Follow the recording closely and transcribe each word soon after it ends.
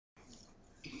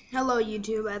Hello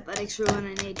YouTube, Athletics for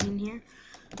 118 here.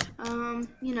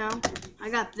 You know, I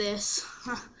got this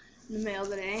in the mail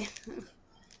today.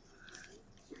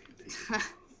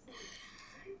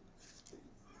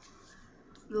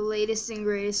 The latest and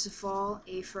greatest of all,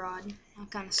 A-Fraud.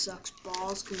 That kind of sucks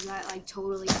balls, because that like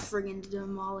totally friggin'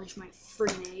 demolished my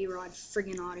friggin' A-Rod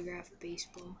friggin' autographed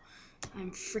baseball.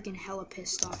 I'm friggin' hella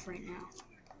pissed off right now.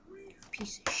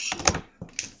 Piece of shit.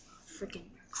 Friggin'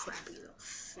 crappy little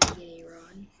faggot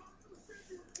A-Rod.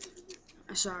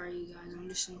 Sorry, you guys. I'm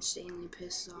just insanely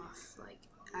pissed off, like,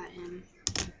 at him.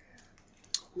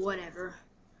 Whatever.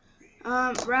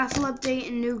 Raffle update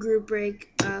and new group break,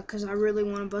 because I really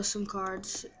want to bust some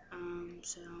cards.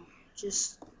 So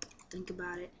just think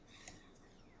about it.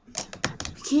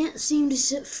 Can't seem to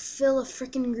fill a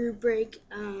freaking group break.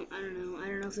 I don't know. I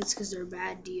don't know if it's because they're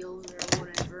bad deals or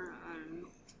whatever. I don't know.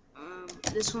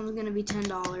 This one's gonna be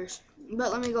 $10.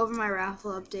 But let me go over my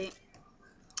raffle update.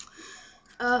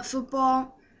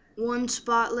 Football, 1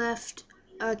 spot left.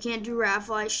 Can't do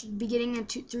raffle. I should be getting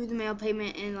it through the mail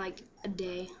payment in like a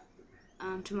day,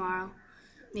 tomorrow,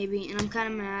 maybe. And I'm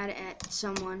kind of mad at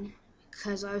someone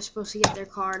because I was supposed to get their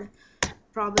card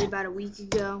probably about a week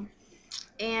ago,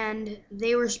 and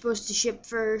they were supposed to ship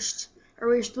first, or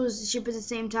we were supposed to ship at the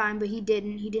same time, but he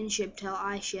didn't. He didn't ship till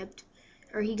I shipped,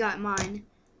 or he got mine,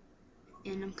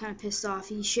 and I'm kind of pissed off.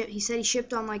 He said he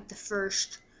shipped on like the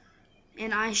 1st.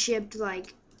 And I shipped,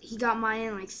 like, he got mine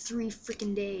in, like, 3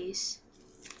 freaking days.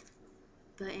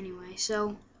 But anyway,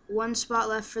 so 1 spot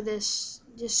left for this.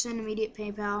 Just send immediate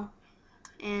PayPal.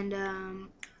 And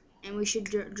we should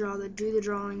do the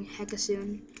drawing hecka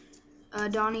soon.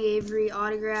 Donnie Avery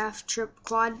autograph,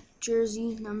 quad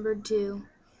jersey, numbered 2,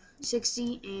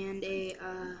 60, and a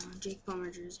Jake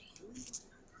Palmer jersey.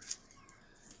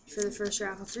 For the first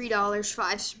raffle, $3,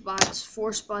 5 spots,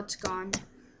 4 spots gone.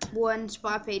 1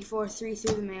 spot paid for, 3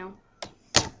 through the mail.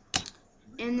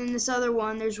 And then this other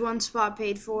one, there's 1 spot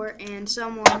paid for, and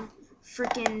someone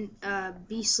freaking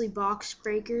beastly box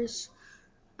breakers.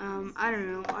 I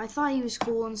don't know. I thought he was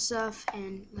cool and stuff,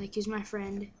 and like he's my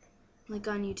friend, like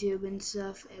on YouTube and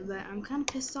stuff. But I'm kind of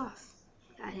pissed off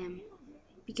at him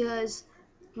because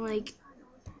like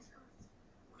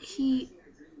he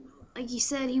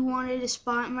said he wanted a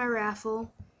spot in my raffle,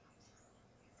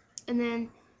 and then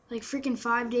like freaking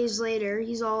 5 days later,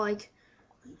 he's all like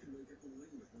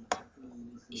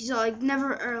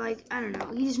never, or like, I don't know,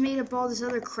 he just made up all this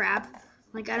other crap,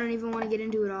 like I don't even want to get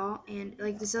into it all, and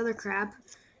like this other crap,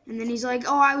 and then he's like,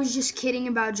 oh, I was just kidding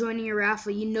about joining your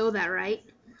raffle, you know that, right?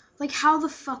 Like, how the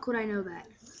fuck would I know that?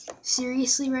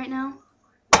 Seriously right now?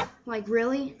 Like,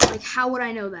 really? Like, how would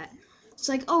I know that? It's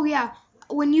like, oh yeah,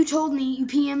 when you told me, you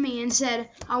PM'd me and said,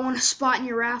 I want a spot in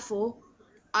your raffle,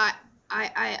 I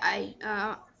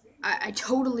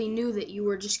totally knew that you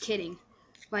were just kidding.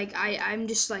 Like, I'm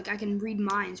just like, I can read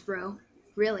minds, bro.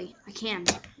 Really, I can.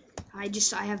 I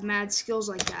have mad skills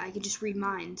like that. I can just read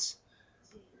minds.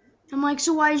 I'm like,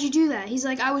 so why did you do that? He's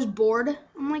like, I was bored.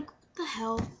 I'm like, what the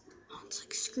hell? Oh, it's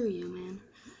like, screw you, man.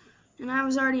 And I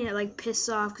was already like pissed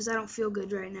off because I don't feel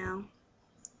good right now.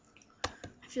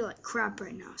 I feel like crap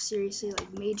right now. Seriously,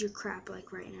 like major crap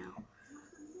like right now.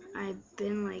 I've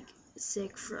been like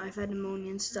sick I've had pneumonia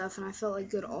and stuff, and I felt like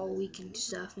good all week and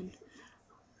stuff, and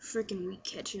freaking week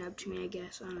catching up to me, I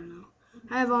guess. I don't know.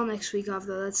 I have all next week off,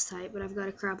 though. That's tight, but I've got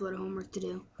a crap load of homework to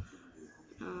do.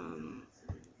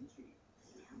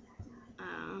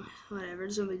 Whatever.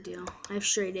 It's no big deal. I have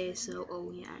straight A's, so,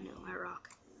 oh, yeah, I know. I rock.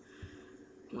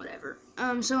 Whatever.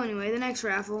 So anyway, the next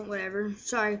raffle, whatever.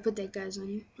 Sorry I put that guys on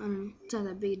you. I don't know. It's not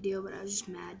that big a deal, but I was just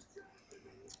mad.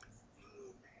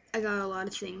 I got a lot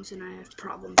of things, and I have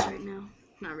problems right now.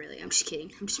 Not really. I'm just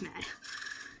kidding. I'm just mad.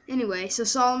 Anyway, so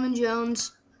Solomon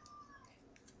Jones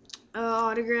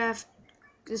autograph.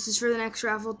 This is for the next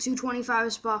raffle. $2.25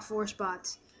 a spot, 4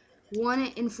 spots. 1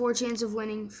 in 4 chance of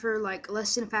winning for like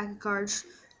less than a pack of cards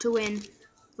to win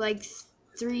like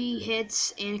 3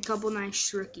 hits and a couple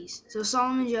nice rookies. So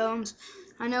Solomon Jones,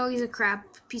 I know he's a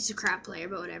piece of crap player,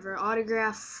 but whatever.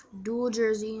 Autograph, dual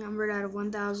jersey, numbered out of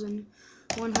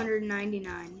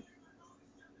 1,199.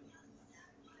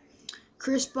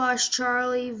 Chris Bosh,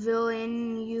 Charlie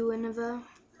Villanueva,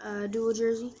 dual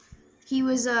jersey. He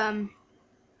was in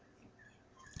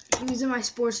my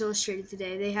Sports Illustrated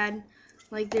today. They had,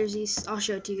 like, there's these, I'll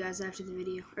show it to you guys after the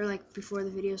video, or like before the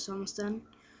video's almost done.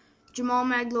 Jamal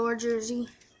Magloire jersey,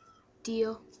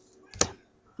 deal.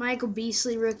 Michael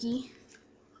Beasley rookie.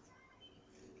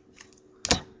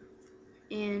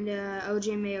 And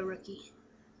OJ Mayo rookie.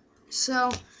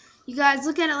 So, you guys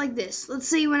look at it like this. Let's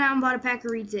say you went out and bought a pack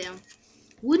of retail.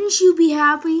 Wouldn't you be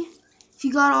happy if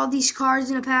you got all these cards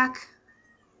in a pack?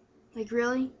 Like,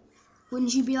 really?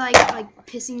 Wouldn't you be like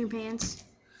pissing your pants?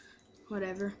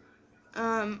 Whatever.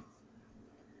 And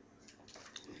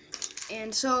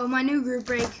so my new group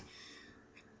break,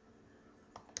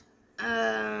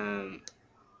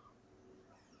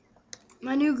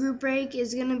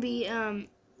 is gonna be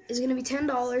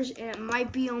 $10, and it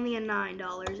might be only a $9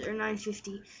 or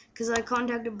 $9.50 because I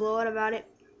contacted Blowout about it,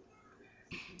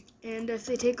 and if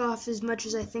they take off as much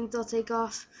as I think they'll take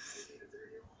off,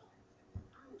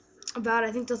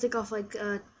 I think they'll take off like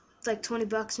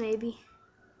 $20 maybe,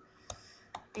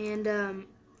 and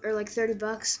or like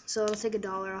 $30, so it'll take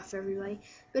 $1 off everybody.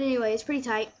 But anyway, it's pretty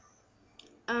tight.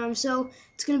 So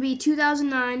it's gonna be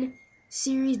 2009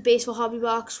 series baseball hobby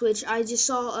box, which I just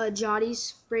saw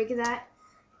Jotty's break of that,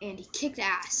 and he kicked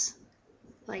ass.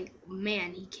 Like,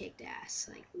 man, he kicked ass.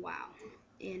 Like, wow.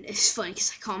 And it's funny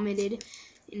because I commented,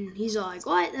 and he's all like,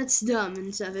 "What? That's dumb,"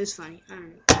 and stuff. It was funny. I don't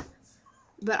know,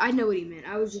 but I know what he meant.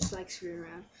 I was just like screwing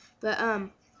around. But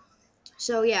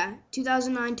so yeah,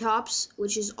 2009 tops,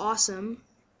 which is awesome.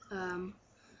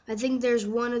 I think there's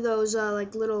one of those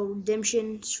like little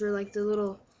redemptions for like the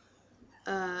little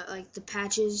like the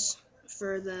patches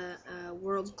for the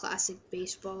World Classic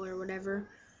Baseball or whatever.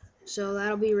 So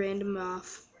that'll be random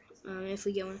off if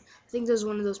we get one. I think there's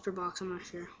one of those per box. I'm not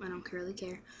sure. I don't really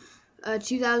care.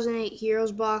 2008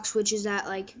 Heroes box, which is at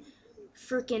like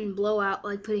freaking Blowout.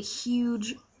 Like put a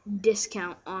huge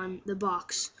discount on the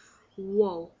box.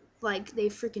 Whoa! Like they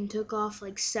freaking took off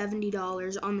like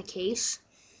 $70 on the case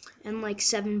and like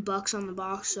 $7 on the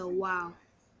box. So wow.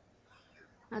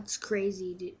 That's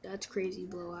crazy, dude. That's crazy,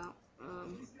 Blowout.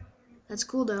 That's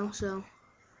cool though. So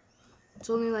it's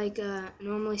only like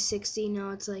normally 60.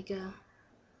 Now it's like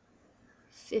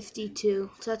 52.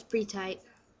 So that's pretty tight.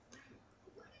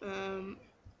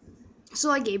 So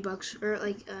like $8 or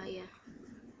like yeah,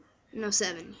 no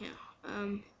 7. Yeah.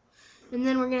 And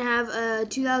then we're gonna have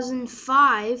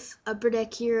 2005 Upper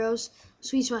Deck Heroes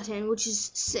Sweet Spot 10, which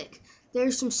is sick.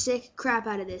 There's some sick crap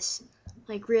out of this.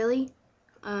 Like really.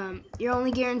 You're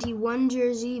only guaranteed one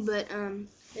jersey, but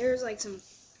there's like some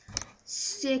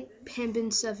sick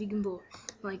pimpin' stuff you can pull.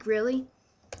 Like really.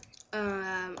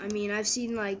 I mean, I've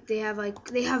seen like they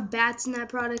have bats in that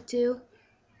product too,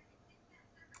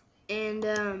 and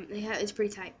it's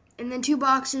pretty tight. And then 2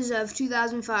 boxes of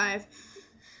 2005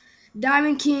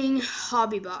 Diamond King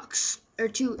Hobby Box, or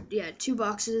 2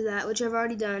 boxes of that, which I've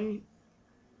already done.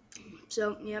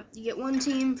 So yep, you get one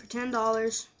team for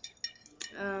 $10.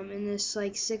 In this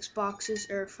like 6 boxes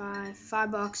or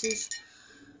 5 boxes,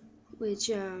 which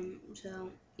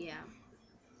so yeah.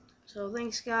 So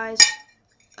thanks guys.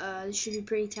 This should be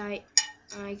pretty tight.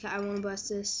 I want to bust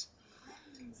this.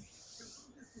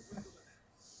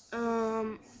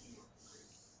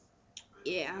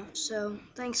 Yeah. So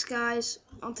thanks guys.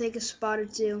 I'll take a spot or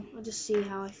 2. I'll just see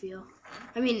how I feel.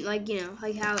 I mean, like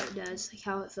like how it does, like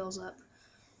how it fills up.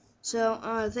 So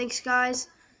thanks guys.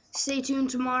 Stay tuned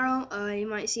tomorrow. You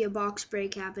might see a box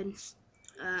break happen.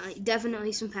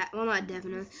 Definitely some well, not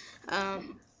definitely.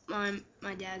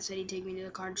 My dad said he'd take me to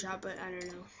the card shop, but I don't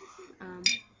know.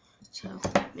 So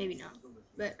maybe not.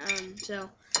 But so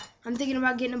I'm thinking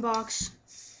about getting a box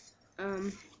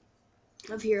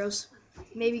of Heroes.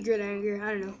 Maybe Grid Anger.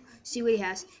 I don't know. See what he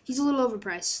has. He's a little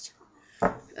overpriced,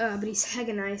 but he's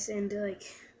hecka nice, and like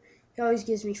he always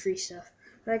gives me free stuff.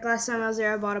 Like last time I was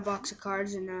there, I bought a box of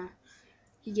cards, and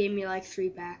he gave me like 3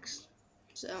 packs.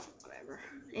 So whatever.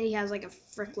 And he has like a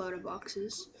frick load of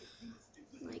boxes.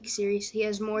 Like serious, he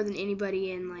has more than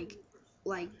anybody in like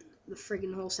the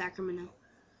friggin' whole Sacramento.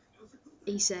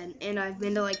 He said, and I've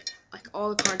been to like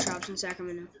all the card shops in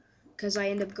Sacramento, cause I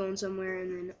end up going somewhere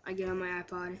and then I get on my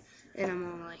iPod and I'm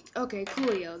all like, okay,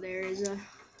 coolio, there is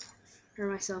or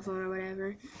my cell phone or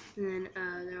whatever, and then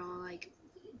they're all like,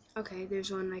 okay,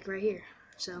 there's one like right here.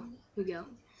 So we go.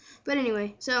 But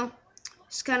anyway, so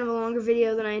it's kind of a longer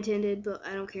video than I intended, but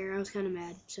I don't care. I was kind of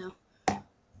mad. So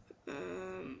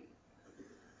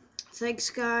thanks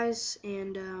guys,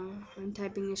 and I'm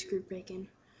typing this group break in.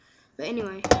 But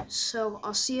anyway, so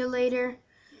I'll see you later.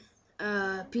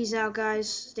 Peace out, guys.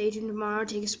 Stay tuned tomorrow.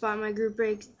 Take a spot in my group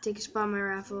break. Take a spot in my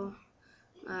raffle.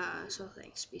 So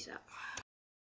thanks. Peace out.